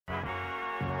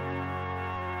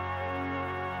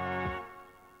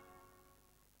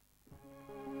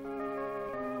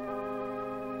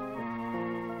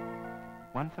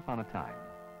Once upon a time,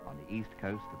 on the east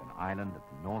coast of an island at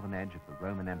the northern edge of the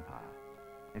Roman Empire,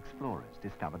 explorers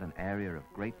discovered an area of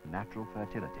great natural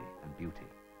fertility and beauty.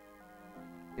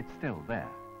 It's still there.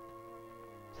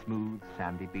 Smooth,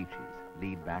 sandy beaches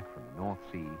lead back from the North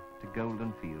Sea to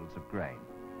golden fields of grain.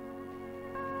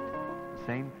 The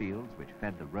same fields which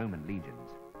fed the Roman legions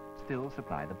still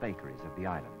supply the bakeries of the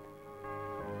island.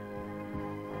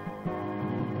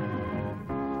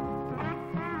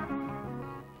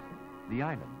 The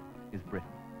island is Britain.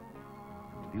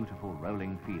 The beautiful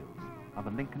rolling fields are the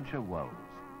Lincolnshire wolds,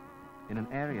 in an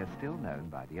area still known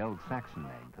by the old Saxon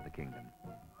name for the kingdom,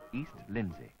 East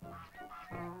Lindsey.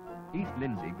 East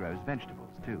Lindsey grows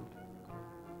vegetables too.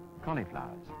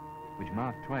 Cauliflowers, which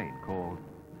Mark Twain called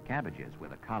cabbages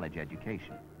with a college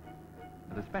education,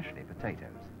 but especially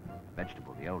potatoes, a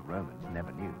vegetable the old Romans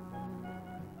never knew.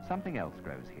 Something else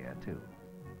grows here too,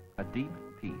 a deep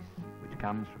peace which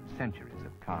comes from centuries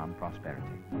of calm prosperity.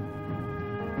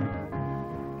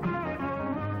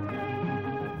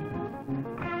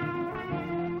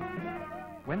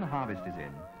 When the harvest is in,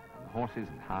 and the horses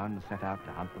and hounds set out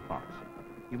to hunt the fox,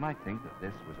 you might think that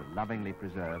this was a lovingly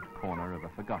preserved corner of a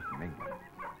forgotten England.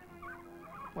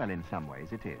 Well, in some ways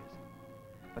it is,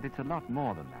 but it's a lot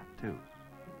more than that too.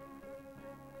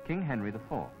 King Henry IV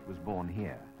was born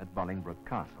here at Bolingbroke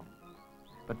Castle,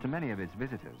 but to many of its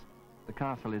visitors, the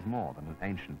castle is more than an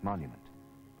ancient monument.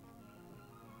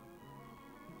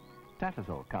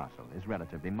 Tattersall Castle is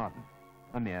relatively modern,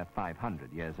 a mere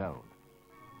 500 years old.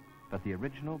 But the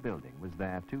original building was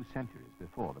there 2 centuries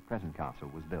before the present castle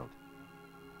was built.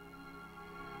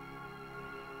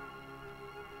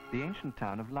 The ancient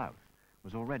town of Louth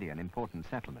was already an important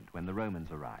settlement when the Romans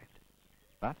arrived.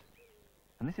 But,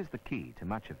 and this is the key to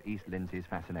much of East Lindsey's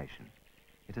fascination,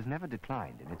 it has never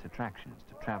declined in its attractions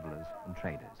to travellers and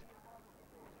traders.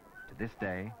 To this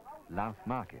day, Louth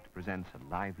Market presents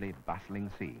a lively, bustling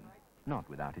scene, not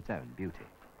without its own beauty.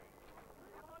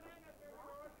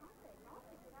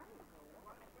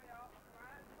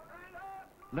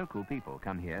 Local people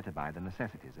come here to buy the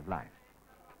necessities of life,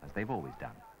 as they've always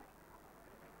done.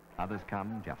 Others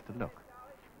come just to look.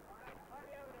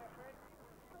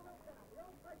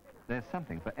 There's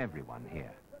something for everyone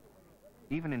here,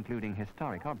 even including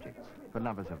historic objects for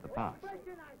lovers of the past.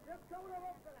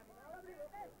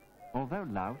 Although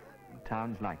Louth and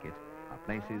towns like it are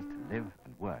places to live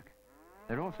and work,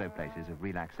 they're also places of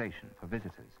relaxation for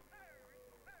visitors.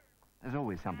 There's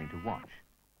always something to watch,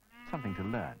 something to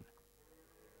learn.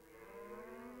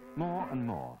 More and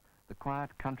more, the quiet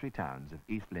country towns of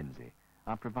East Lindsey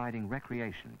are providing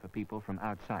recreation for people from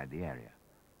outside the area.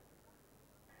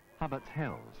 Hubbart's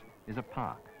Hills is a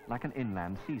park like an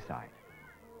inland seaside,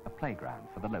 a playground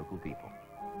for the local people.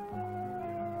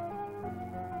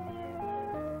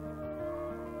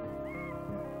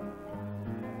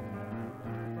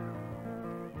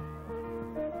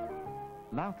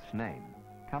 Louth's name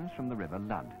comes from the river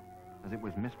Ludd, as it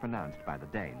was mispronounced by the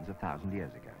Danes 1,000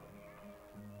 years ago.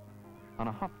 On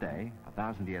a hot day,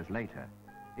 1,000 years later,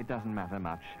 it doesn't matter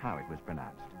much how it was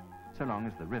pronounced, so long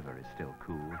as the river is still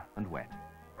cool and wet.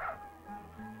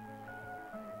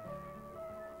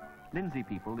 Lindsey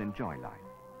people enjoy life,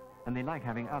 and they like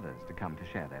having others to come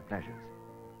to share their pleasures.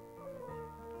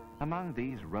 Among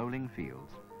these rolling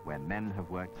fields, where men have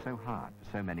worked so hard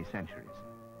for so many centuries,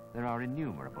 there are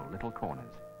innumerable little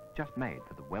corners just made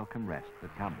for the welcome rest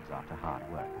that comes after hard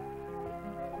work.